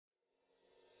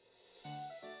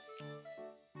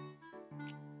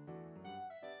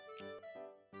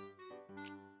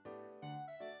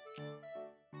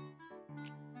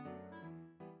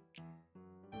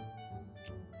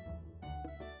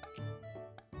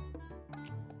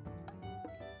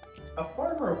A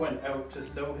farmer went out to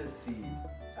sow his seed.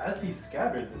 As he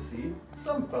scattered the seed,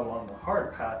 some fell on the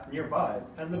hard path nearby,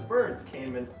 and the birds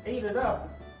came and ate it up.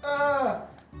 Ah!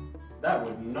 That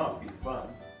would not be fun.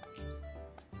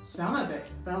 Some of it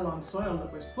fell on soil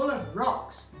that was full of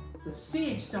rocks. The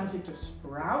seed started to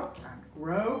sprout and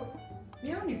grow.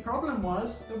 The only problem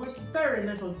was there was very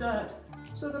little dirt,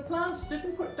 so the plants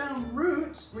didn't put down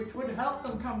roots which would help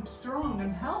them come strong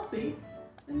and healthy.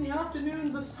 In the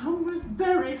afternoon the sun was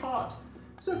very hot,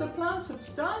 so the plants that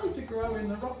started to grow in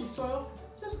the rocky soil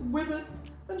just withered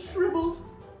and shriveled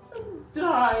and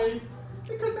died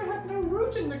because they had no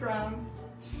root in the ground.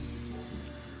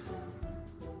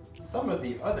 Some of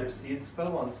the other seeds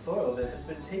fell on soil that had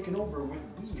been taken over with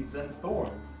weeds and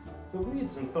thorns. The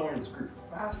weeds and thorns grew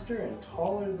faster and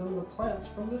taller than the plants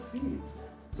from the seeds,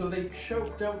 so they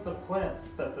choked out the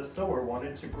plants that the sower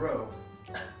wanted to grow.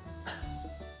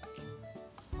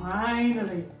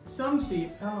 Finally, some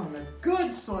seed fell on the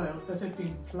good soil that had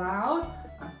been ploughed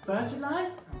and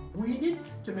fertilized and weeded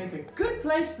to make a good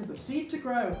place for the seed to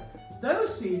grow.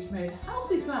 Those seeds made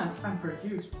healthy plants and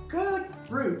produced good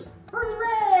fruit.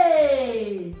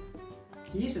 Hooray!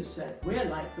 Jesus said we're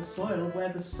like the soil where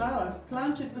the sower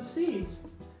planted the seeds,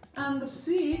 and the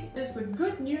seed is the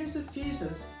good news of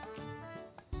Jesus.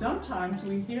 Sometimes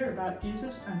we hear about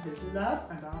Jesus and his love,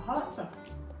 and our hearts are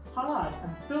hard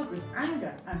and filled with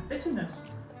anger and bitterness.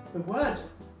 The words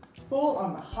fall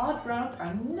on the hard ground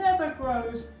and never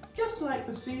grows, just like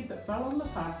the seed that fell on the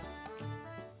path.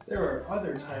 There are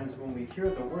other times when we hear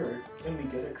the word and we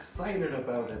get excited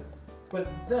about it, but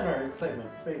then our excitement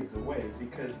fades away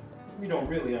because we don't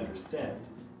really understand.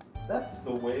 That's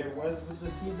the way it was with the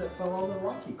seed that fell on the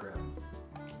rocky ground.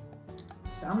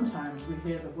 Sometimes we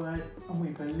hear the word and we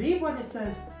believe what it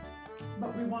says,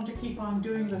 but we want to keep on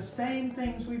doing the same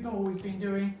things we've always been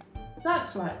doing.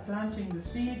 That's like planting the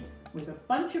seed with a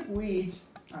bunch of weeds.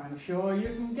 I'm sure you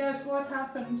can guess what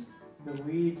happens. The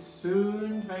weeds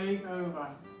soon take over.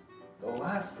 The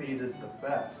last seed is the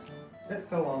best. It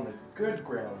fell on the good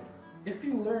ground. If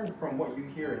you learn from what you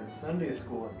hear in Sunday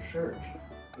school and church,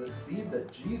 the seed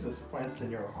that Jesus plants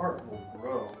in your heart will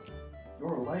grow.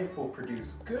 Your life will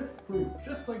produce good fruit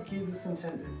just like Jesus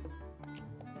intended.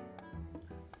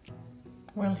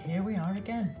 Well, here we are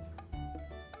again.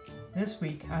 This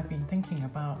week I've been thinking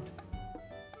about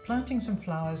planting some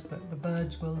flowers that the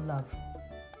birds will love.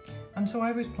 And so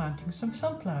I was planting some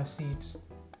sunflower seeds.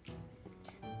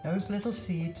 Those little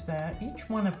seeds there, each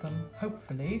one of them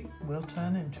hopefully will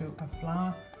turn into a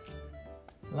flower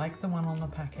like the one on the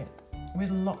packet, with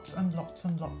lots and lots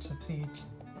and lots of seeds.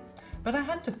 But I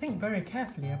had to think very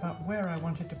carefully about where I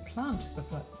wanted to plant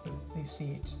these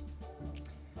seeds.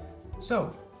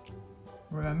 So,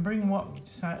 remembering what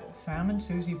Sam and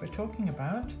Susie were talking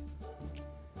about,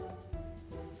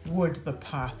 would the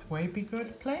pathway be a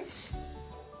good place?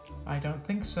 I don't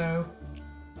think so.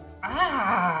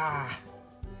 Ah!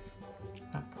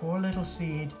 That poor little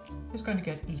seed is going to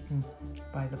get eaten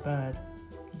by the bird.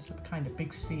 It's a kind of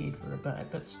big seed for a bird,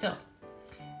 but still.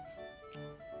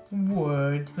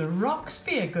 Would the rocks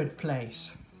be a good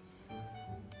place?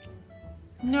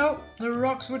 No, the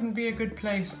rocks wouldn't be a good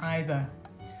place either.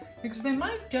 Because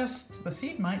the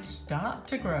seed might start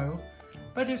to grow,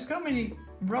 but there's so many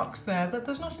rocks there that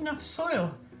there's not enough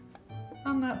soil.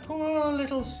 And that poor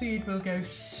little seed will go and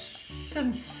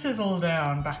sizzle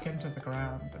down back into the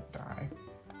ground and die.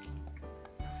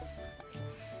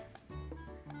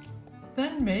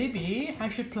 Then maybe I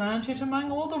should plant it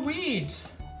among all the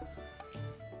weeds.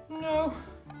 No.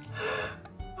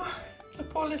 The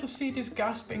poor little seed is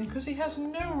gasping because he has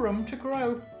no room to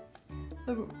grow.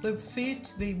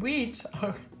 The weeds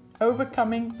are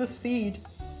overcoming the seed.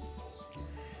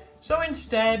 So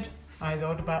instead, I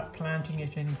thought about planting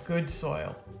it in good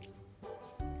soil.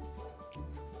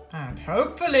 And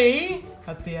hopefully,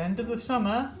 at the end of the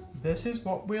summer, this is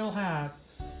what we'll have.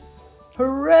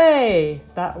 Hooray!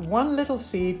 That one little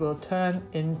seed will turn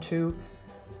into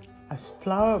a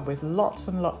flower with lots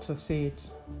and lots of seeds.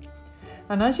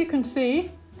 And as you can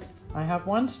see, I have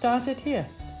one started here.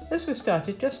 This was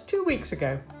started just 2 weeks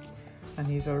ago, and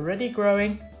he's already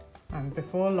growing, and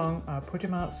before long I'll put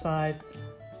him outside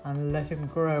and let him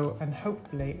grow, and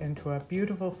hopefully into a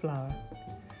beautiful flower.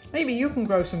 Maybe you can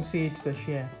grow some seeds this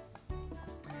year.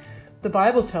 The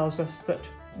Bible tells us that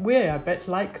we're a bit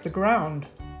like the ground.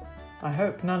 I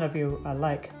hope none of you are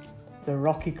like the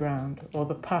rocky ground or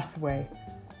the pathway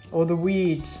or the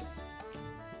weeds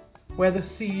where the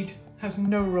seed has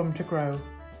no room to grow.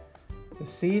 The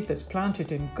seed that's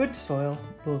planted in good soil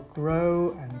will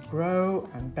grow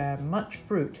and bear much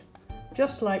fruit,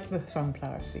 just like the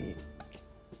sunflower seed.